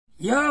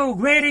Yo,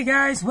 great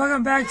guys!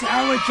 Welcome back to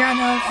our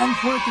channel, and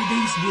for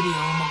today's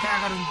video,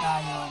 magkakaroon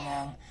tayo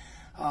ng,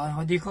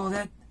 what do you call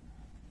that?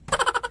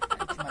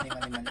 Mali.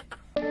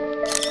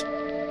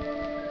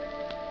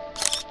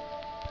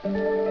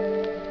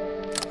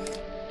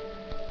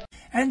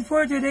 And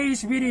for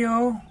today's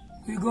video,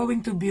 we're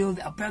going to build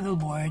a pedal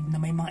board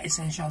na may mga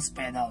essentials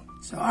pedal.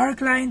 So our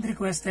client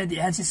requested,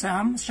 yan si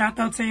Sam.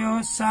 Shoutout sa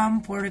iyo, Sam,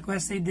 for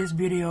requesting this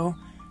video.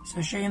 So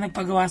siya yung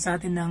nagpagawa sa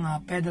atin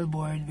ng pedal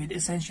board with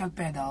essential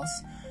pedals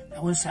na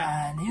kung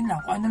saan, yun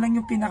lang, kung ano lang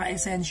yung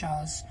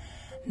pinaka-essentials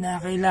na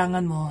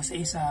kailangan mo sa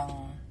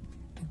isang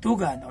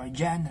tugtugan or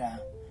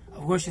genre.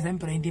 Of course,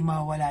 siyempre, hindi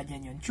mawawala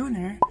dyan yung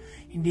tuner,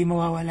 hindi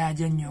mawawala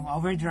dyan yung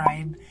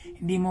overdrive,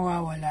 hindi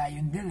mawawala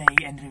yung delay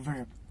and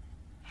reverb.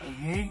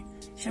 Okay?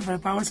 Siyempre,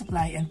 power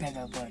supply and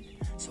pedal board.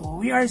 So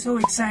we are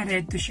so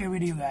excited to share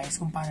with you guys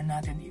kung paano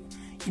natin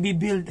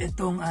i-build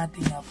itong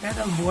ating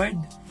pedal board.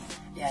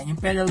 Yan,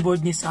 yung pedal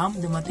board ni Sam,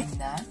 dumating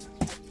na.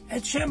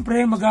 At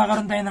syempre,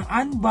 magkakaroon tayo ng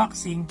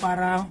unboxing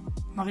para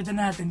makita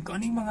natin kung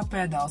anong mga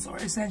pedals or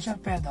essential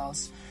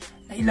pedals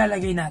na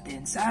ilalagay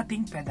natin sa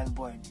ating pedal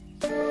board.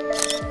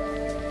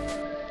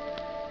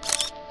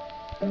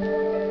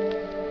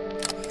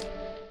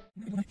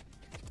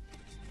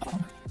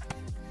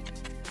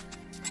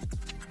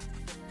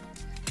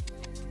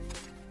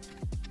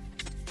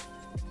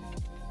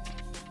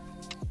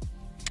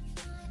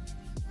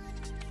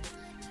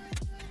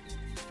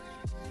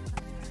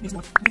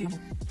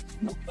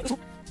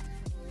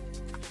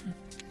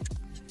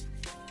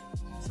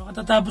 So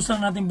katatapos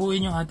lang natin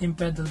buuin yung ating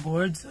pedal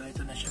board. So ito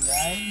na siya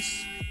guys.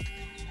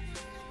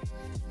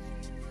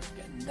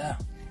 Ganda.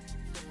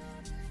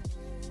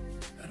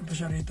 Meron pa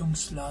siya ritong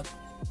slot.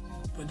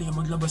 Pwede ka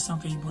maglabas ng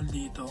cable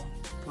dito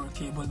for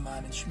cable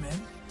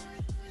management.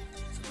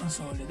 So ang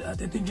solid.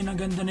 At ito yung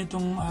ginaganda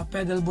nitong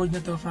pedal board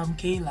na to from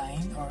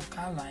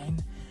KAALE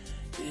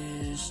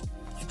is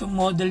itong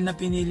model na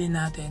pinili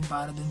natin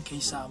para dun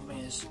kay Sam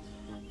is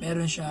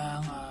meron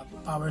siyang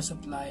power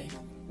supply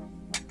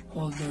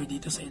holder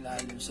dito sa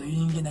ilalim. So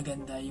yun yung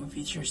ginaganda, yung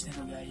features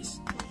nito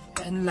guys.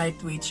 And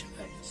lightweight siya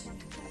guys.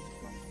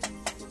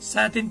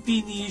 Satin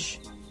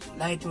finish,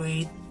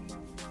 lightweight,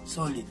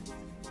 solid.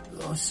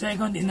 So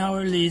second in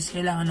our list,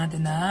 kailangan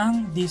natin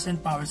ng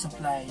decent power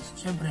supply.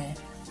 So syempre,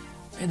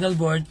 pedal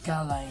board,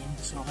 KAALE.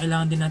 So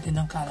kailangan din natin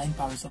ng KAALE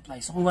power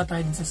supply. So kuha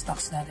tayo din sa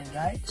stocks natin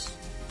guys.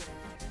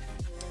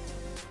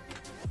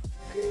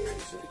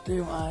 So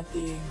ito yung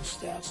ating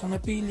stocks. Ang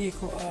napili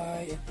ko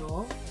ay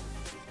ito.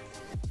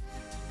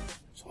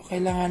 So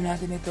kailangan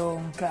natin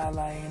itong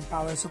KAALE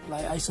power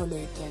supply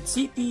isolated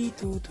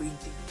CP220.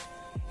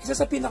 Isa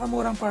sa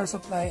pinakamurang power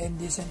supply and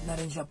decent na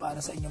rin siya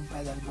para sa inyong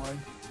pedal board.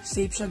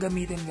 Safe siya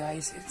gamitin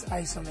guys. It's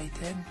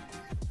isolated.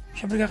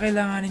 Siyempre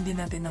kakailanganin din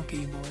natin ng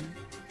cable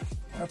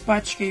or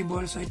patch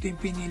cable. So ito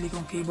yung pinili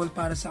kong cable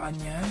para sa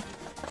kanya.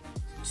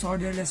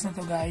 Solderless na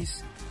to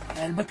guys.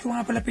 Ba't ko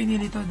nga pala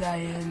pinili to?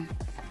 Dahil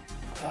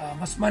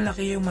mas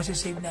malaki yung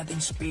masisave nating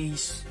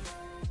space.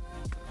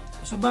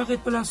 So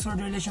bakit pala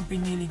solderless yung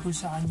pinili ko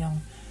sa kanyang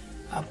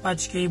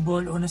patch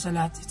cable? Una sa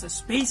lahat, it's a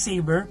space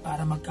saver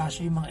para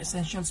magkasya yung mga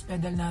essentials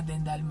pedal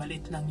natin dahil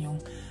maliit lang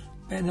yung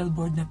pedal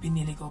board na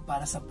pinili ko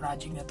para sa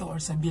project na to or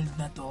sa build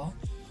na to.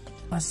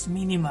 Mas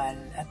minimal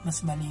at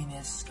mas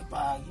malinis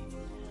kapag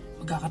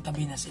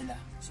magkakatabi na sila.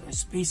 So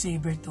space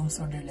saver tong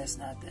solderless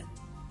natin.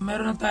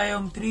 Meron na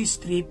tayong 3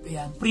 strip.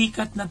 Ayan,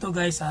 pre-cut na to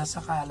guys sa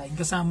KAALE.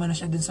 Kasama na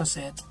siya dun sa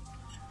set.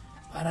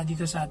 Para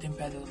dito sa ating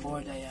pedal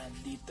board, ayan,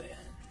 dito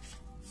yan.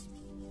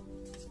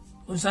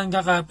 Kung saan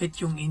kakapit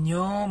yung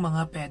inyong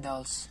mga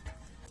pedals.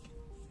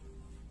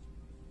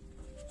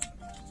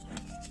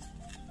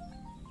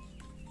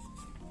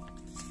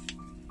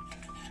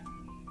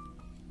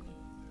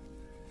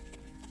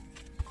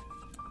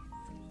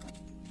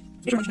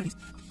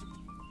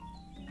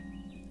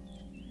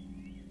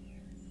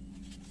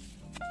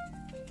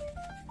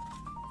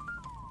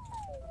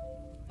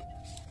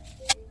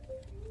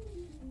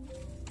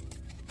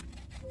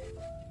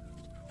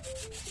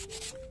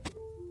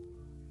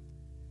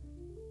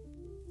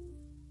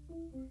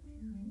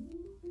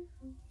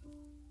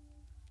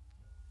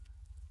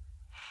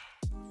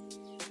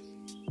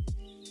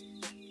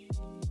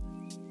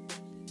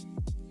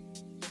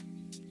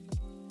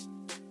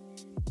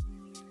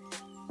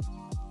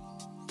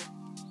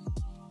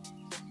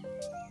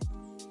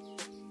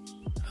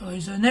 Okay,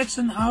 so next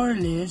on our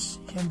list,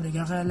 syempre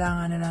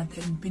kakailangan na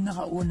natin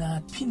pinakauna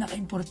at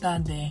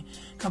pinaka-importante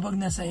kapag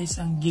nasa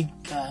isang gig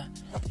ka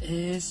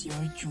is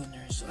your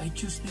tuner. So I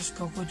choose this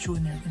Coco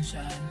tuner kung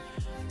saan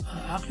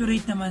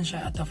accurate naman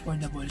siya at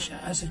affordable siya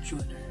as a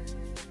tuner.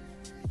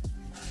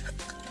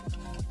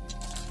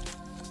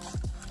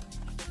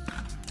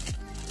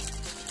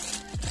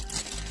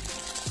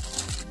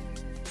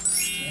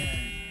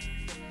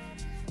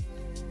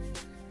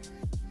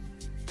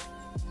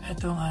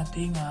 Itong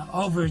ating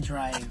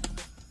overdrive.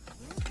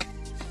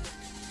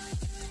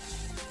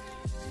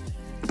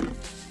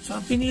 So,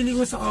 ang pinili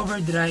ko sa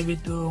overdrive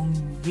itong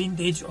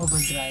vintage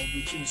overdrive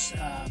which is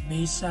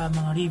based sa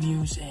mga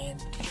reviews and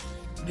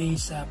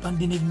base sa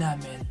pandinig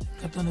namin,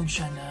 katunog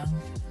siya ng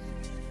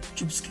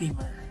tube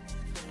screamer.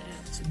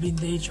 So,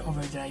 vintage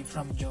overdrive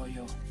from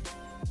Joyo.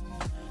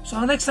 So,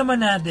 ang next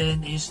naman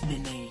natin is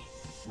delay.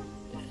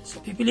 So,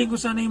 pipiliin ko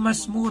sana yung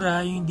mas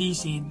mura, yung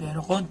D-Seed,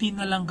 pero konti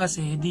na lang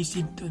kasi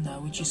D-Seed 2 na,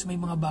 which is may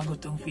mga bago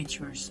tong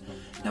features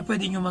na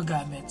pwede nyo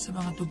magamit sa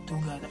mga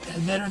tugtugan.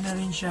 And meron na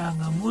rin siyang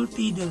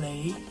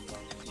multi-delay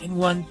in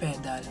one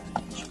pedal.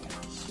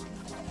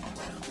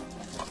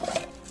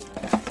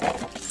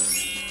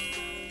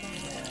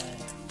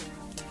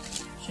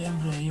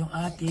 Siyempre, yung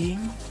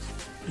ating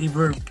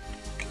reverb.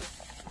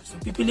 So,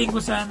 pipiliin ko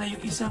sana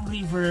yung isang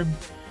reverb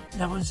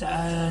na kung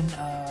saan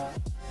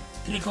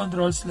 3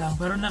 controls lang.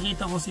 Pero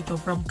nakita ko ito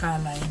from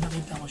KAALE.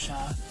 Nakita ko siya.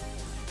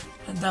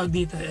 Ang tawag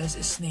dito is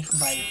Snake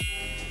Bite.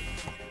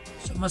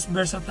 So, mas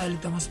versatile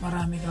ito. Mas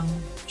marami kang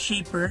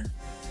shaper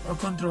or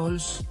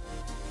controls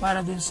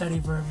para din sa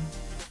reverb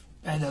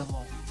pedal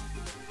mo.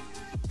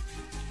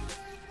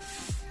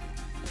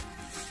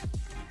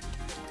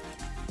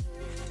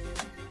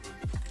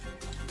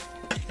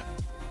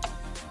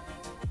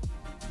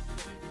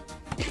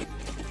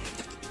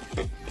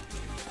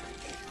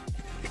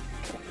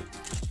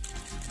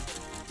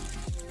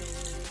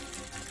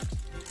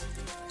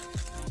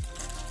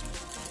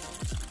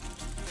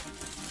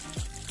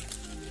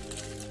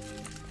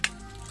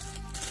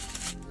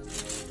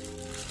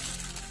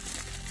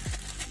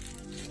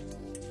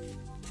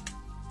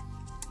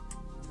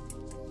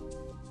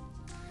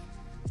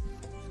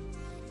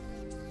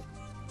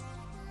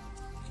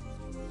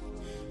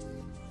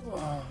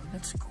 Wow,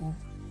 that's cool.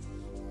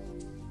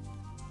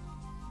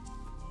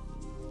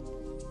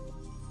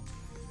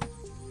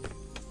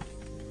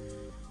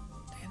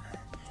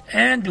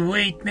 And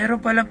wait, meron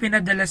palang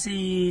pinadala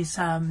si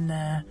Sam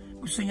na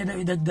gusto niya daw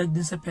idagdag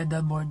dun sa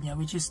pedalboard niya,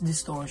 which is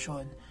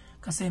distortion.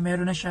 Kasi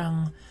meron na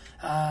siyang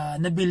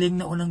nabiling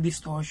na unang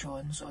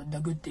distortion. So, the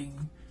good thing,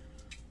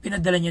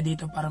 pinadala niya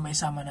dito para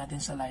maisama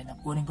natin sa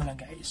lineup. Kunin ko lang,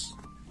 guys.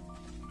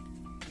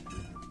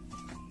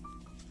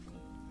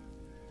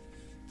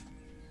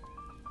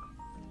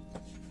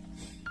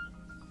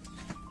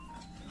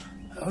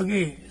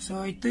 Okay,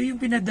 so ito yung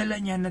pinadala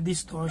niya na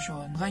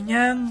distortion.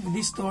 Kanyang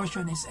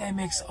distortion is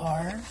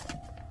MXR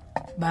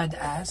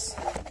Badass.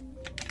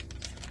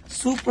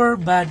 Super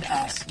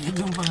Badass. Yun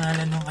yung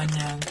pangalan ng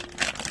kanyang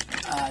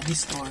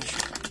distortion.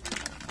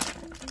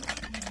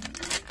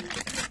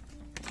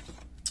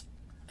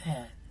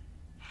 Ayan.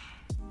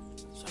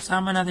 So,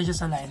 sama natin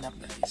siya sa lineup,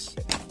 guys.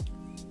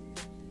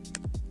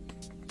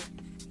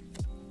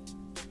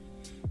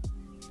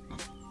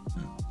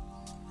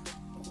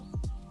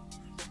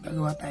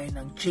 Gagawa tayo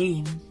ng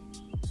chain.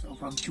 So,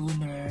 from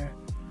tuner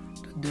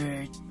to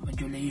dirt,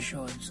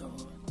 modulation. So,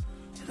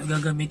 ito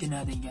gagamitin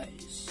natin,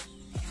 guys.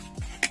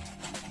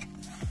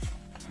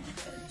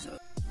 So,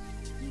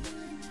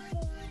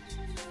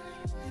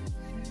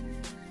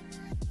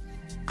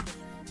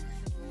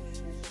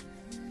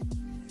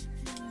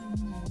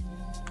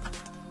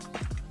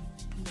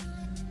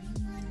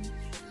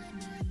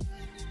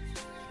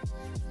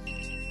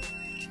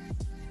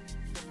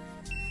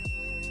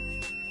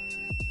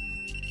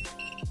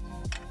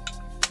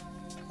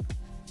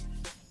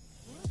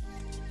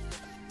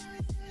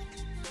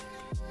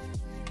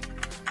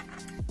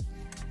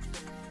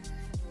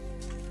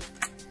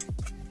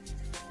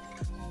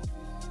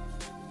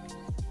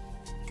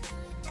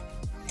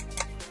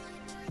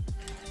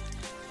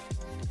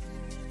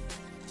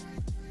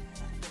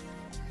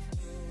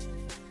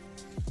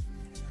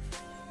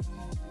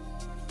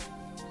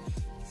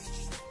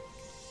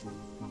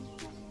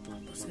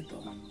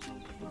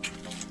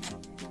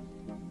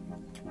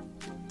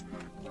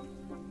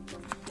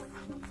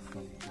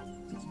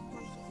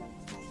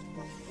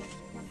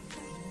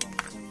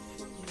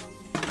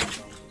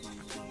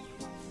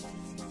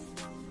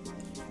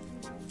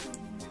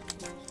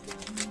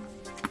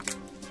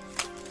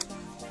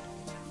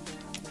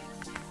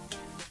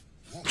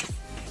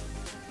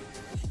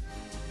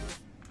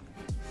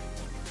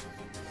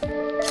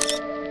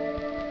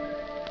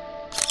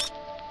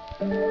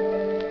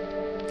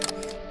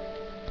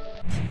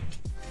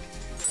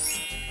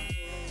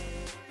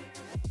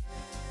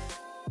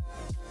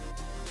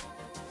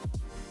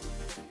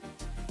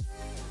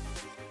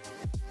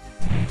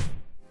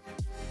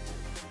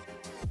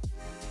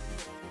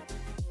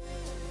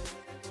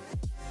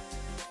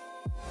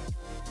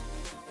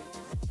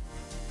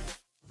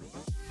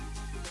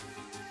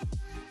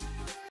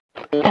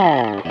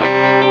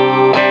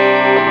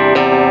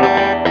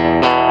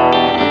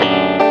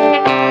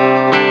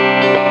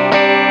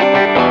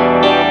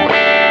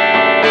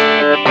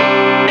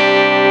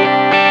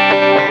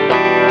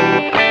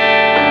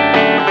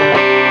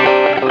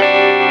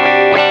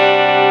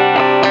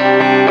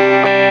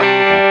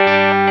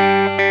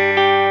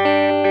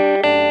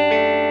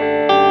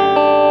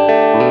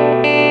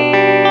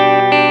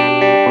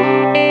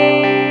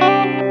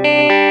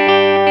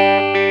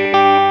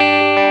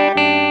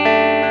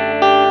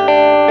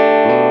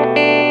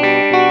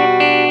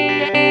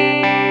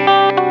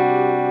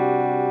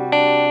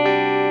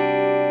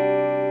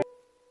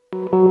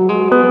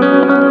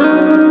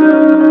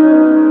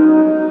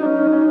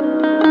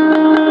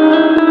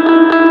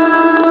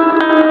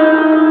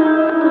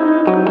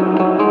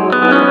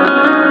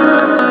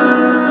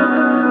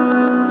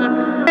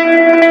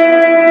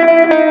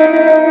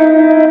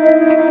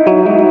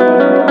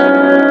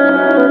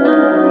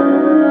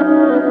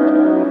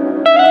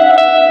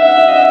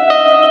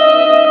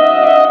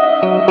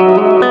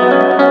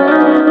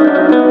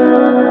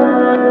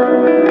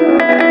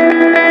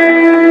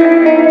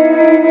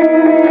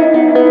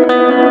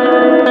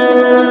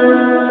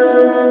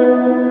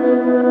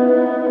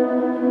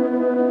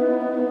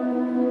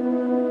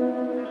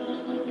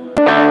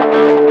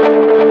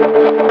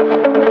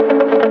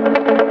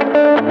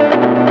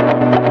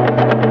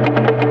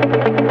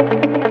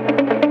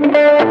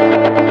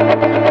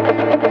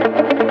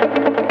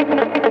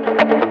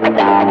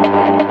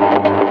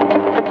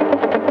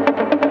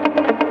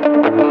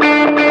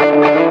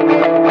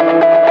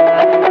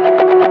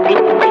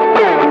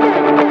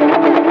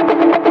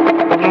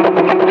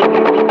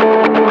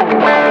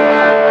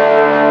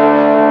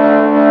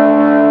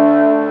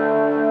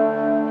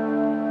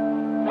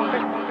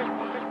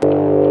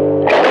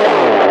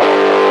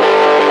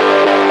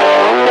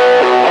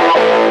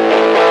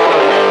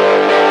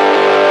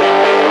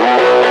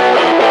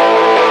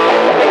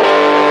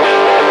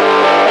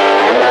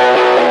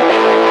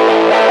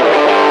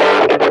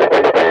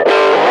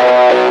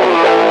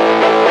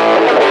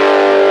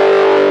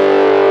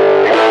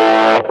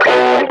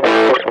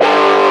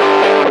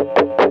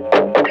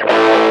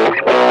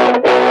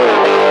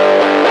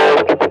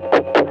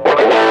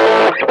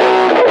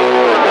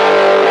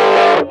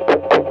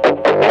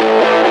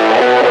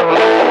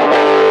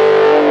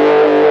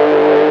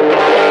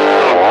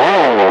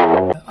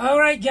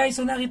 Guys,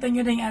 so nakita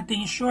nyo na yung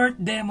ating short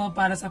demo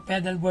para sa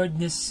pedalboard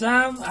ni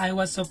Sam. I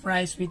was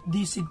surprised with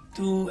this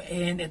 2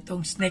 and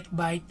itong snake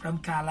bite from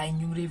KAALE,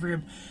 yung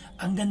reverb.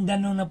 Ang ganda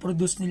nung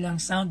na-produce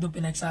nilang sound nung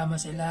pinagsama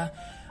sila.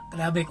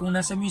 Grabe, kung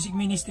nasa music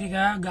ministry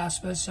ka,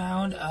 gospel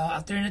sound,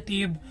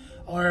 alternative,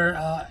 or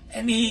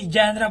any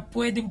genre,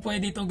 pwede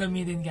ito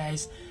gamitin,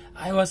 guys.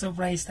 I was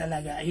surprised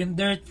talaga. Yung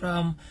dirt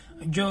from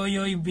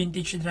Joyo, yung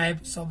vintage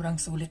drive, sobrang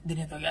sulit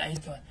din ito, guys.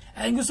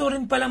 Ay, gusto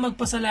rin pala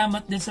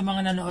magpasalamat din sa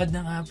mga nanood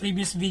ng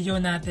previous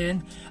video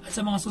natin at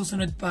sa mga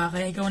susunod pa.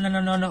 Kaya ikaw na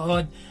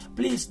nanonood,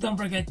 please don't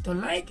forget to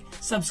like,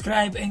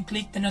 subscribe, and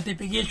click the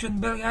notification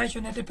bell, guys,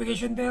 yung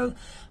notification bell,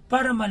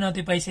 para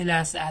ma-notify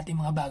sila sa ating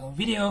mga bagong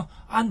video,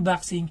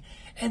 unboxing,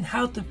 and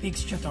how to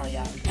fix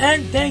tutorial.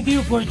 And thank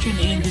you for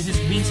tuning in. This is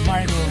Vince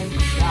Margo.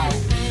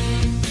 Wow!